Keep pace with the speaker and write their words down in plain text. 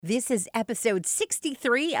This is episode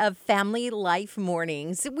 63 of Family Life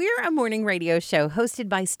Mornings. We're a morning radio show hosted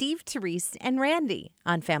by Steve, Therese, and Randy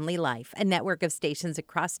on Family Life, a network of stations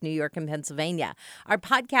across New York and Pennsylvania. Our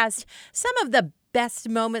podcast, some of the best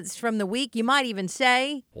moments from the week, you might even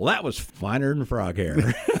say. Well, that was finer than frog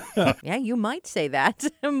hair. Yeah, you might say that.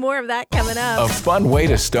 More of that coming up. A fun way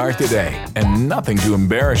to start the day and nothing to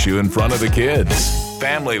embarrass you in front of the kids.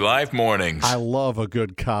 Family Life Mornings. I love a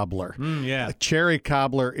good cobbler. Yeah. Cherry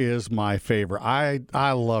cobbler is my favorite. I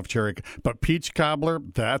love cherry, but peach cobbler,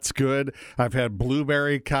 that's good. I've had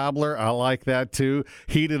blueberry cobbler. I like that too.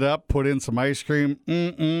 Heat it up, put in some ice cream.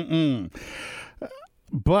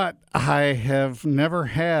 But I have never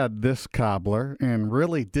had this cobbler and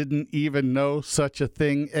really didn't even know such a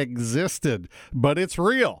thing existed. But it's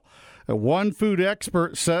real. One food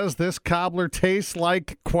expert says this cobbler tastes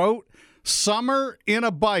like, quote, summer in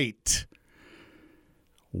a bite.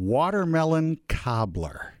 Watermelon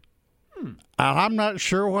cobbler. I'm not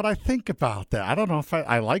sure what I think about that. I don't know if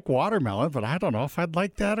I like watermelon, but I don't know if I'd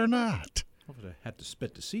like that or not. I had to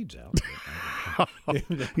spit the seeds out.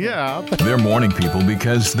 Yeah. They're morning people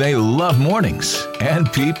because they love mornings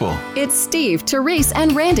and people. It's Steve, Therese,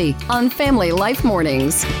 and Randy on Family Life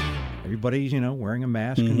Mornings. Everybody's, wearing a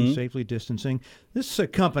mask and safely distancing. This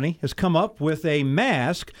company has come up with a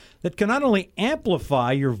mask that can not only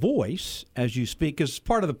amplify your voice as you speak, because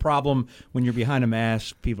part of the problem when you're behind a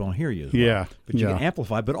mask, people don't hear you as well. Yeah. But you can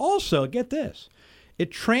amplify. But also, get this. It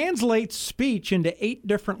translates speech into 8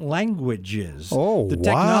 different languages. Oh, the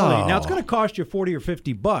technology. wow. Now, it's going to cost you $40 or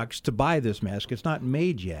 $50 to buy this mask. It's not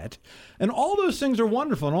made yet. And all those things are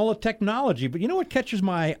wonderful and all the technology. But you know what catches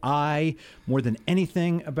my eye more than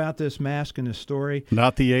anything about this mask and this story?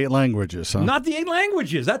 Not the 8 languages, huh? Not the 8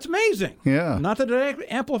 languages. That's amazing. Yeah. Not that it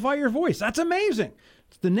amplify your voice. That's amazing.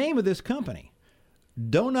 It's the name of this company.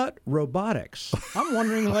 Donut Robotics. I'm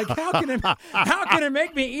wondering, how can it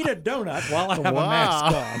make me eat a donut while I have a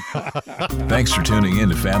mask on? Thanks for tuning in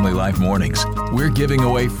to Family Life Mornings. We're giving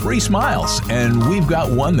away free smiles, and we've got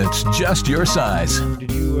one that's just your size.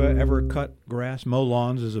 Did you ever cut grass, mow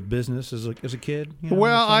lawns as a business as a kid?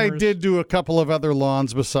 Well, I did do a couple of other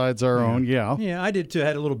lawns besides our own, yeah. Yeah, I did too. I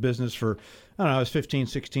had a little business for, I was 15,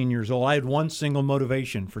 16 years old. I had one single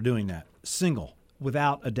motivation for doing that. Single,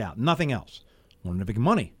 without a doubt. Nothing else. Wanted to make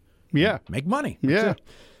money. Yeah. Make money. Yeah.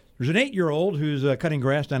 There's an 8-year-old who's cutting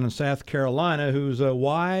grass down in South Carolina who's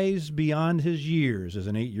wise beyond his years as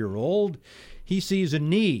an 8-year-old. He sees a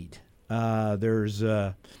need. There's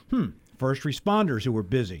first responders who are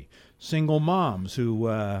busy, single moms who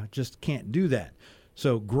just can't do that.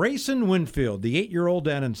 So Grayson Winfield, the 8-year-old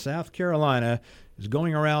down in South Carolina, is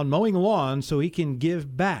going around mowing lawns so he can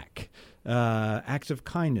give back. Acts of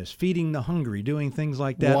kindness, feeding the hungry, doing things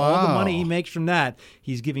like that. Wow. All the money he makes from that,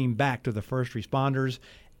 he's giving back to the first responders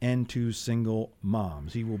and to single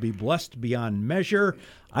moms. He will be blessed beyond measure.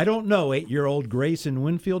 I don't know 8-year-old Grayson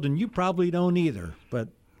Winfield, and you probably don't either, but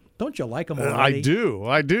don't you like him already?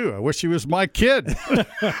 I do. I wish he was my kid.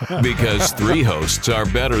 Because 3 hosts are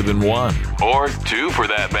better than 1. Or 2 for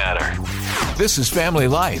that matter. This is Family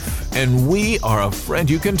Life, and we are a friend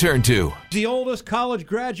you can turn to. The oldest college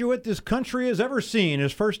graduate this country has ever seen.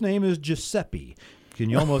 His first name is Giuseppe.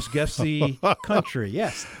 Can you almost guess the country?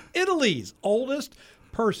 Yes, Italy's oldest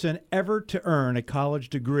person ever to earn a college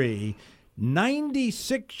degree.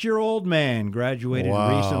 96-year-old man graduated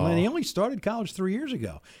recently. And he only started college 3 years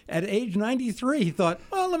ago. At age 93, he thought,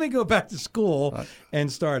 well, let me go back to school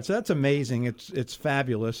and start. So that's amazing. It's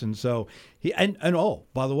fabulous. And so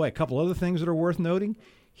by the way, a couple other things that are worth noting.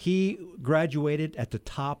 He graduated at the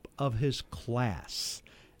top of his class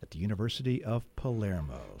at the University of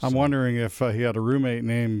Palermo. I'm wondering if he had a roommate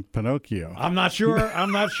named Pinocchio. I'm not sure.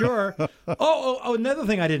 Another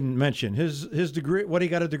thing I didn't mention. His degree, what he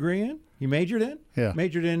got a degree in? He majored in? Yeah.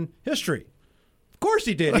 Majored in history. Of course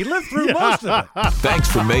he did. He lived through most of it.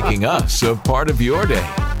 Thanks for making us a part of your day.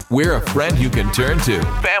 We're a friend you can turn to.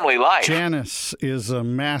 Family Life. Janice is a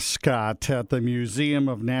mascot at the Museum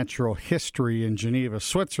of Natural History in Geneva,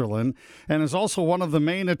 Switzerland, and is also one of the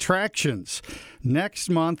main attractions. Next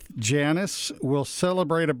month, Janice will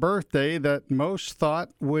celebrate a birthday that most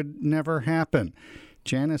thought would never happen.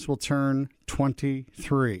 Janice will turn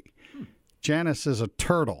 23. Janice is a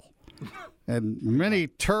turtle. And many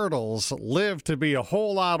turtles live to be a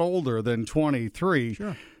whole lot older than 23.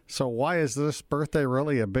 Sure. So why is this birthday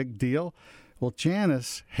really a big deal? Well,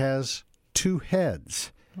 Janice has 2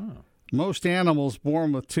 heads. Oh. Most animals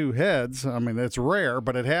born with 2 heads, I mean, it's rare,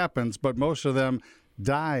 but it happens, but most of them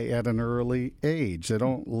die at an early age. They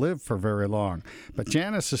don't live for very long. But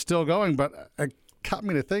Janice is still going, but it got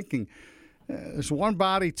me to thinking, There's one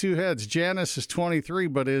body, two heads. Janice is 23,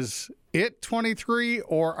 but is it 23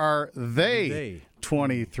 or are they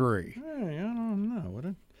 23? I don't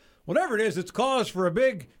know. Whatever it is, it's cause for a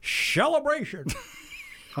big celebration.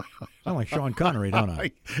 Sound like Sean Connery, don't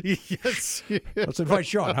I? Yes. Let's invite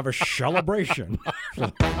Sean. Have a celebration.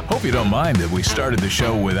 Hope you don't mind that we started the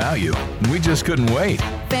show without you. We just couldn't wait.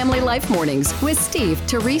 Family Life Mornings with Steve,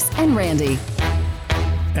 Therese, and Randy.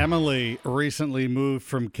 Emily recently moved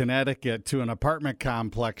from Connecticut to an apartment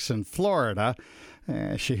complex in Florida.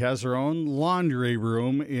 She has her own laundry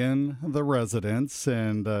room in the residence,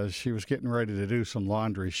 and she was getting ready to do some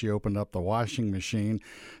laundry. She opened up the washing machine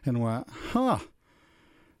and went,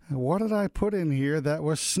 what did I put in here that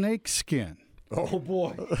was snake skin? Oh,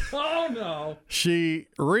 boy. Oh, no. She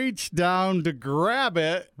reached down to grab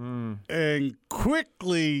it and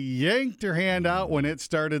quickly yanked her hand out when it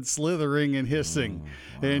started slithering and hissing.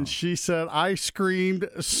 And she said, I screamed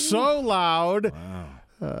so loud.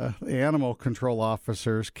 The animal control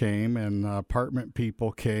officers came and apartment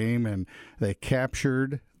people came, and they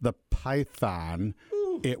captured the python.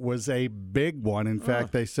 It was a big one. In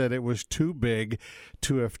fact, they said it was too big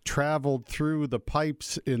to have traveled through the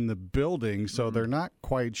pipes in the building, so they're not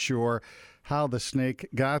quite sure how the snake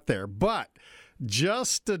got there. But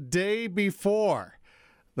just a day before,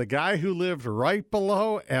 the guy who lived right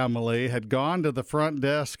below Emily had gone to the front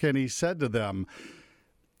desk, and he said to them,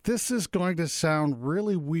 this is going to sound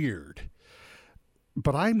really weird,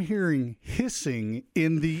 but I'm hearing hissing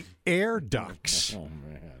in the air ducts. Oh,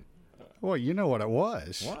 man. Well, you know what it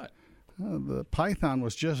was. What? The python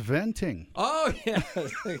was just venting. Oh,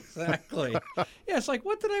 yes, exactly. Yeah, it's like,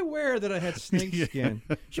 what did I wear that I had snake skin?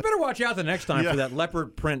 She better watch out the next time for that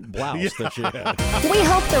leopard print blouse that she had. We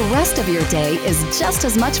hope the rest of your day is just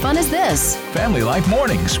as much fun as this. Family Life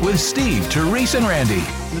Mornings with Steve, Therese, and Randy.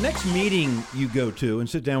 The next meeting you go to and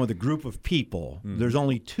sit down with a group of people, there's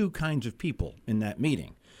only two kinds of people in that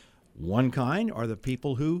meeting. One kind are the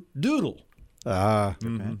people who doodle.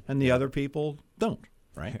 And the other people don't,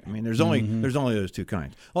 right? I mean, there's only those two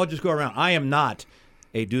kinds. I'll just go around. I am not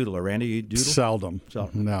a doodler. Randy, you doodle? Seldom.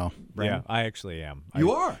 No. Brandon? Yeah, I actually am.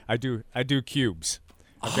 You are? I do cubes.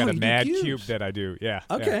 I've Oh, got a you do mad cubes? cube that I do. Yeah.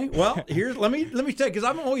 Okay. Well, here's let me say, because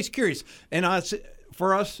I'm always curious, and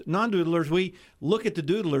for us non-doodlers, we look at the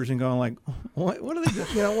doodlers and go like, what are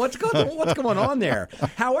they? What's going on there?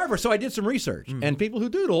 However, so I did some research, and people who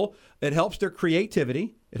doodle, it helps their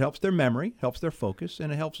creativity, it helps their memory, helps their focus,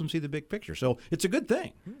 and it helps them see the big picture. So it's a good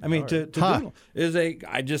thing. I mean, to doodle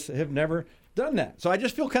I just have never done that, so I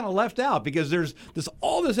just feel kind of left out because there's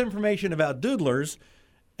all this information about doodlers,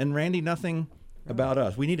 and Randy, nothing about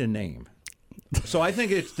us. We need a name. So I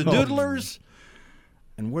think it's the doodlers,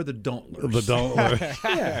 and we're the don'tlers. The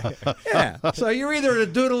don'tlers. Yeah. So you're either a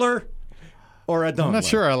doodler or a dontler. I'm not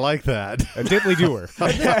sure I like that. A diddly doer.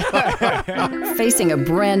 Facing a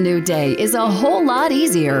brand new day is a whole lot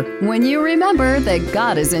easier when you remember that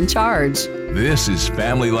God is in charge. This is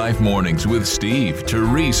Family Life Mornings with Steve,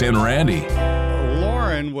 Therese, and Randy.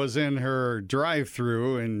 Lauren was in her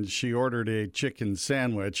drive-thru and she ordered a chicken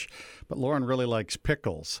sandwich, but Lauren really likes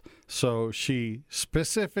pickles. So she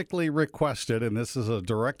specifically requested, and this is a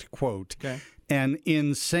direct quote, an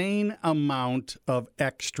insane amount of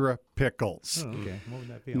extra pickles. Oh, okay. What would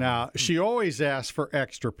that be? Now, she always asks for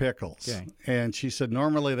extra pickles. Okay. And she said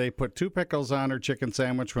normally they put 2 pickles on her chicken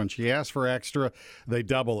sandwich. When she asks for extra, they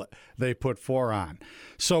double it. They put 4 on.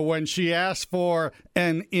 So when she asked for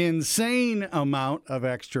an insane amount of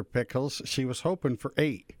extra pickles, she was hoping for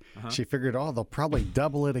 8. She figured, they'll probably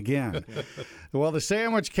double it again. Well, the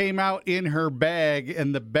sandwich came out in her bag,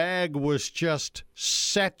 and the bag was just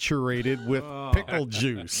saturated with pickle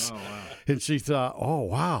juice. And she thought,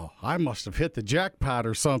 wow, I must have hit the jackpot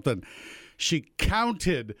or something. She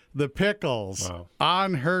counted the pickles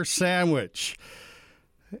on her sandwich.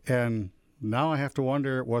 And now I have to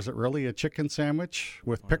wonder, was it really a chicken sandwich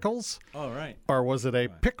with pickles? Oh, right. Or was it a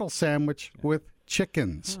pickle sandwich with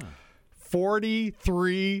chickens?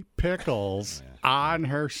 43 pickles on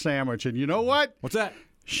her sandwich. And you know what? What's that?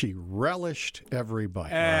 She relished every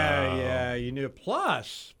bite. Yeah, you knew.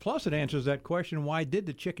 Plus it answers that question, why did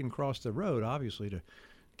the chicken cross the road? Obviously, to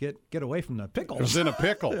get away from the pickles. It was in a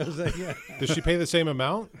pickle. Did she pay the same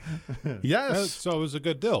amount? Yes. So it was a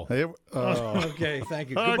good deal. Okay, thank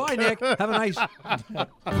you. Goodbye, Nick. Have a nice...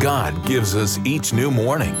 God gives us each new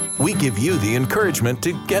morning. We give you the encouragement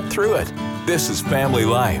to get through it. This is Family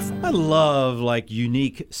Life. I love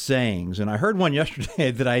unique sayings, and I heard one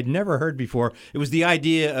yesterday that I had never heard before. It was the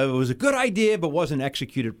idea of, it was a good idea but wasn't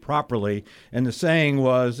executed properly, and the saying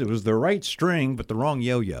was it was the right string but the wrong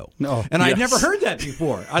yo-yo. And I'd never heard that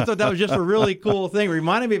before. I thought that was just a really cool thing. It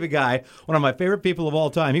reminded me of a guy, one of my favorite people of all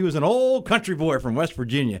time. He was an old country boy from West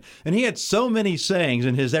Virginia, and he had so many sayings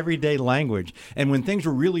in his everyday language. And when things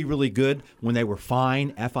were really, really good, when they were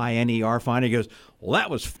fine, F-I-N-E-R, fine, he goes, well,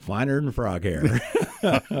 that was finer than frog hair.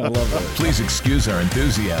 I love that. Please excuse our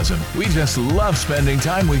enthusiasm. We just love spending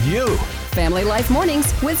time with you. Family Life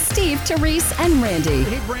Mornings with Steve, Therese, and Randy.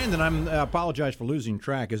 Hey, Brandon, I apologize for losing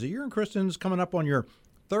track. Is it you and Kristen's coming up on your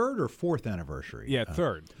third or fourth anniversary? Yeah,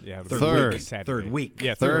 third. Yeah, Third week.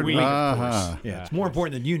 Yeah, third week. Of course. Yeah, it's more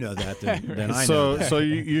important that you know that than I know. So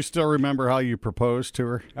you still remember how you proposed to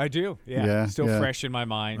her? I do. Yeah. Still fresh in my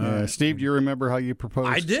mind. Steve, do you remember how you proposed?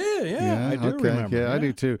 I did. Yeah, I do remember. Yeah, I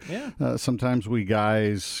do too. Yeah. Sometimes we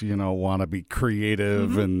guys, want to be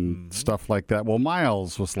creative and stuff like that. Well,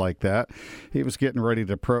 Miles was like that. He was getting ready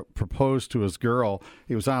to propose to his girl.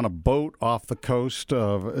 He was on a boat off the coast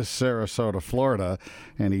of Sarasota, Florida,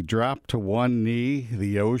 and he dropped to one knee,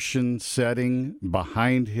 the ocean setting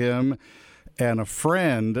behind him, and a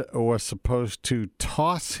friend was supposed to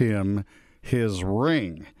toss him his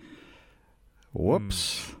ring.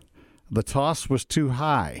 Whoops. The toss was too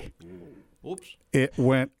high. Oops. It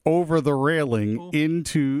went over the railing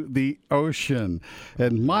into the ocean,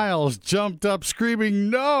 and Miles jumped up screaming,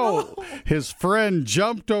 no! His friend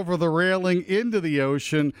jumped over the railing into the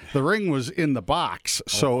ocean. The ring was in the box,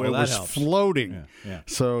 so it was floating. Yeah.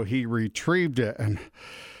 So he retrieved it, and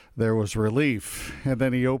there was relief. And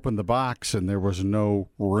then he opened the box, and there was no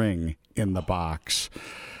ring in the box.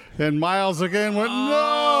 And Miles again went,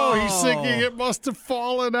 no! He's thinking it must have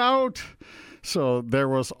fallen out. So there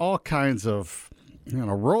was all kinds of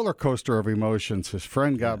roller coaster of emotions. His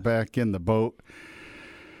friend got back in the boat,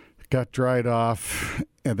 got dried off,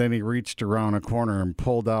 and then he reached around a corner and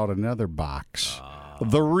pulled out another box.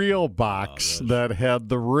 The real box that had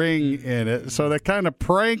the ring in it. So they kind of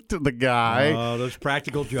pranked the guy. Oh, those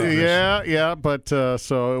practical jokers. Yeah. But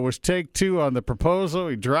so it was take two on the proposal.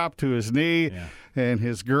 He dropped to his knee, and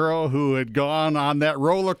his girl, who had gone on that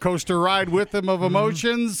roller coaster ride with him of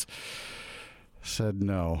emotions, said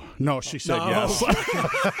no. No, she said yes.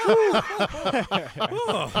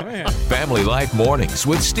 Oh, man. Family Life Mornings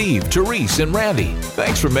with Steve, Therese, and Randy.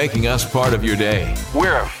 Thanks for making us part of your day.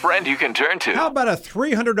 We're a friend you can turn to. How about a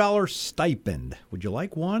 $300 stipend? Would you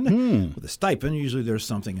like one? With a stipend, usually there's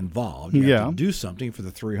something involved. You have to do something for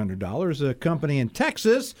the $300. A company in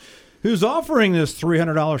Texas who's offering this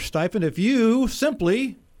 $300 stipend if you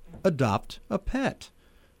simply adopt a pet,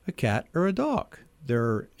 a cat or a dog.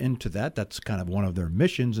 They're into that. That's kind of one of their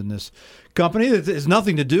missions in this company. It has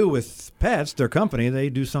nothing to do with pets. Their company, they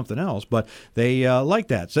do something else, but they like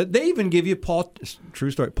that. So they even give you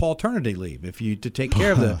paternity leave if you to take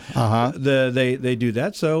care of they do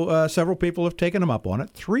that. So several people have taken them up on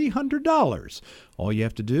it. $300. All you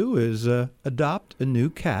have to do is adopt a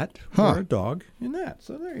new cat or a dog in that.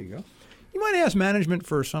 So there you go. You might ask management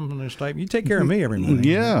for something of this type. You take care of me every morning.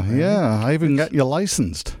 Yeah. I even got you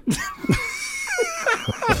licensed.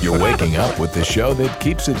 You're waking up with the show that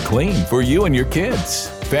keeps it clean for you and your kids.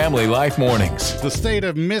 Family Life Mornings. The state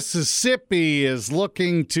of Mississippi is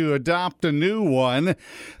looking to adopt a new one,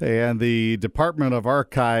 and the Department of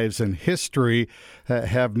Archives and History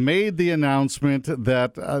have made the announcement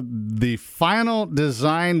that the final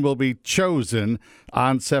design will be chosen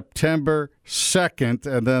on September 2nd,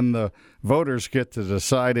 and then the voters get to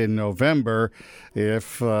decide in November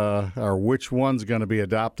if or which one's going to be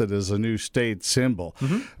adopted as a new state symbol.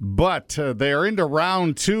 But they are into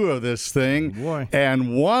round 2 of this thing,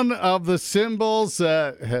 and one of the symbols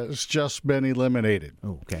has just been eliminated.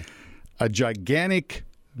 A gigantic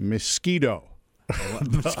mosquito.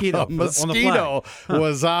 A mosquito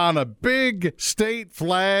was on a big state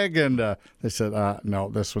flag, and they said, no,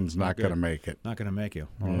 this one's not going to make it. Not going to make it.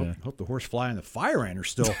 Well, I hope the horsefly and the fire ant are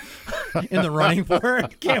still in the running for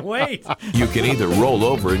it. Can't wait. You can either roll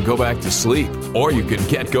over and go back to sleep, or you can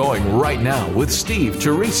get going right now with Steve,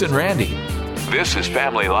 Therese, and Randy. This is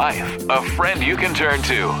Family Life, a friend you can turn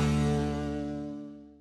to.